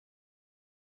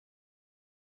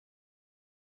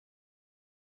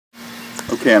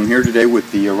Okay, I'm here today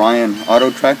with the Orion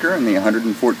Autotracker and the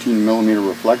 114mm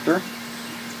reflector,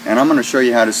 and I'm going to show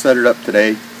you how to set it up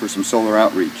today for some solar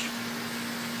outreach.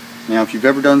 Now, if you've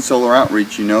ever done solar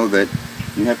outreach, you know that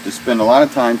you have to spend a lot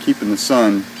of time keeping the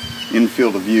sun in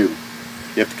field of view.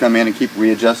 You have to come in and keep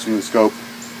readjusting the scope,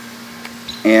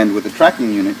 and with a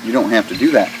tracking unit you don't have to do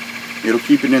that. It'll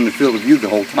keep it in the field of view the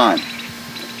whole time.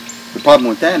 The problem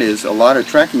with that is a lot of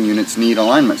tracking units need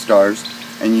alignment stars,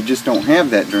 and you just don't have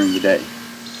that during the day.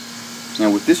 Now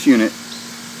with this unit,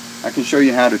 I can show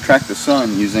you how to track the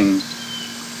sun using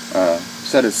a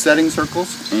set of setting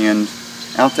circles and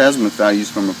alt-azimuth values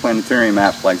from a planetarium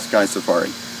app like SkySafari.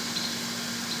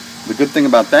 The good thing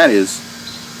about that is,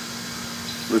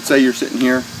 let's say you're sitting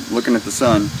here looking at the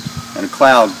sun and a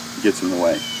cloud gets in the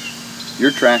way.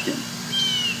 You're tracking.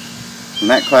 When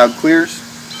that cloud clears,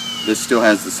 this still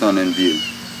has the sun in view.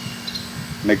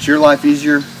 Makes your life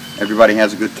easier, everybody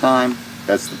has a good time.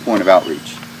 That's the point of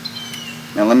outreach.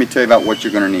 Now let me tell you about what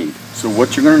you're going to need. So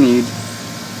what you're going to need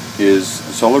is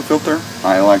a solar filter.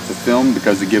 I like the film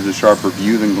because it gives a sharper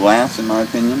view than glass, in my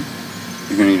opinion.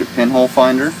 You're going to need a pinhole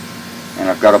finder, and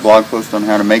I've got a blog post on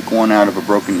how to make one out of a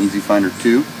broken Easy Finder 2.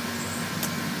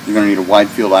 You're going to need a wide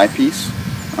field eyepiece.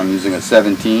 I'm using a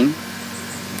 17.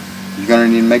 You're going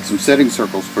to need to make some setting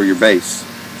circles for your base.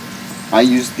 I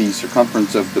used the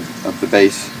circumference of the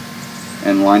base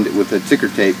and lined it with a ticker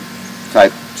tape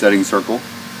type setting circle.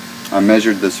 I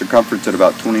measured the circumference at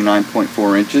about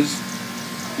 29.4 inches.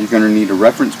 You're going to need a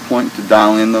reference point to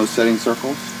dial in those setting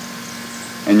circles,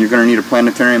 and you're going to need a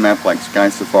planetarium app like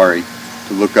SkySafari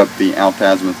to look up the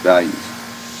alt-azimuth values.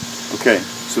 Okay,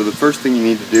 so the first thing you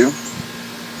need to do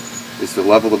is to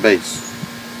level the base.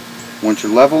 Once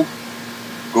you're level,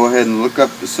 go ahead and look up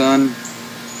the sun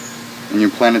in your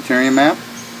planetarium app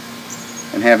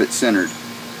and have it centered,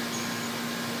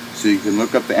 so you can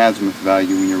look up the azimuth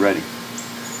value when you're ready.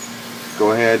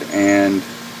 Go ahead and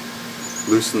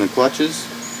loosen the clutches.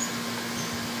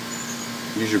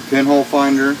 Use your pinhole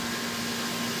finder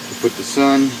to put the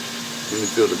sun in the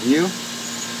field of view.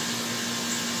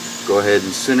 Go ahead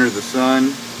and center the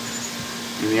sun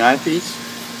in the eyepiece.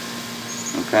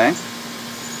 Okay.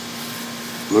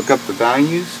 Look up the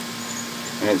values,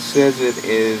 and it says it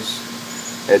is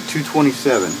at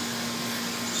 227.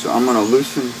 So I'm going to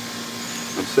loosen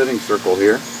my setting circle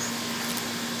here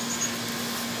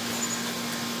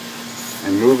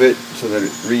and move it so that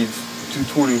it reads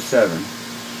 227.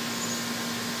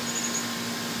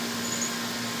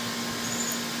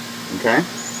 Okay,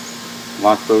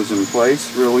 lock those in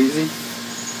place real easy.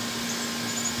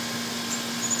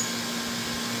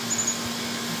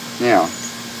 Now,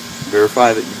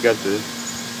 verify that you've got the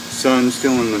sun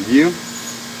still in the view.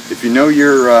 If you know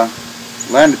your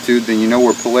latitude, then you know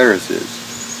where Polaris is.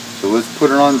 So let's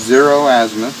put it on 0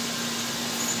 azimuth.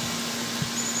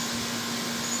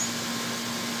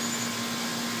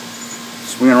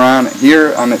 Swing around.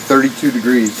 Here I'm at 32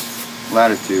 degrees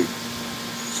latitude.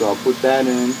 So I'll put that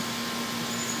in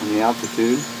on the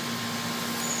altitude.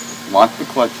 Lock the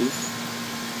clutches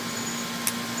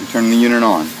and turn the unit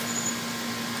on.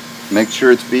 Make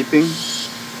sure it's beeping.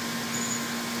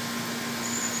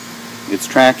 It's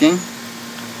tracking.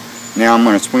 Now I'm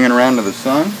going to swing it around to the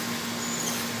sun.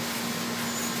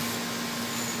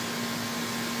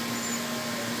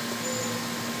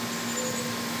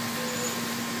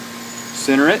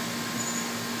 Center it.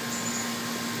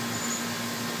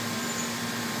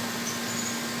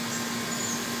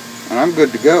 And I'm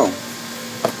good to go.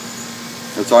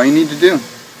 That's all you need to do.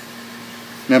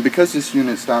 Now, because this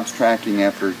unit stops tracking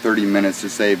after 30 minutes to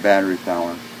save battery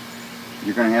power,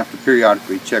 you're going to have to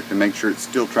periodically check to make sure it's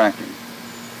still tracking.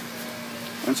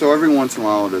 And so every once in a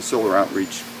while at a solar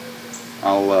outreach,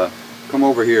 I'll come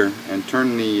over here and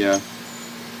turn the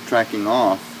tracking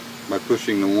off by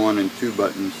pushing the 1 and 2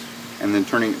 buttons and then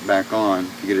turning it back on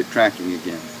to get it tracking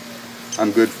again.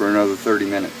 I'm good for another 30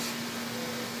 minutes.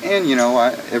 And you know,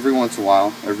 every once in a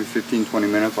while, every 15-20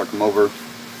 minutes, I'll come over,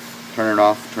 turn it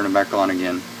off, turn it back on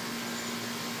again,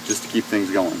 just to keep things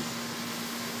going.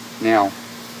 Now,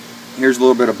 here's a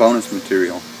little bit of bonus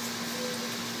material.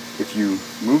 If you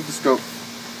move the scope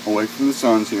away from the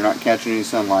sun so you're not catching any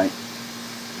sunlight,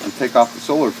 and take off the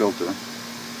solar filter,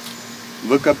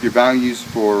 look up your values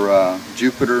for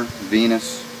Jupiter,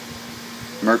 Venus,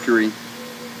 Mercury,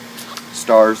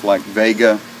 stars like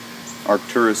Vega,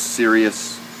 Arcturus,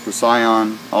 Sirius,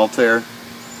 Procyon, Altair,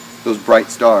 those bright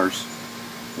stars.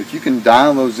 If you can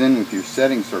dial those in with your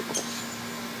setting circles,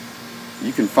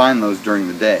 you can find those during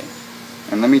the day.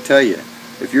 And let me tell you,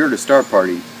 if you're at a star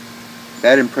party,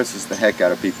 that impresses the heck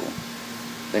out of people.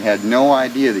 They had no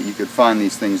idea that you could find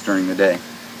these things during the day.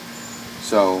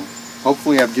 So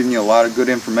hopefully I've given you a lot of good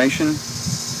information.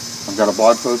 I've got a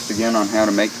blog post again on how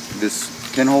to make this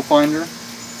pinhole finder.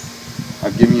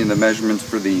 I've given you the measurements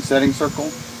for the setting circle.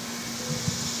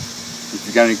 If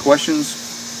you've got any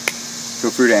questions,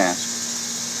 feel free to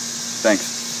ask.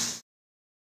 Thanks.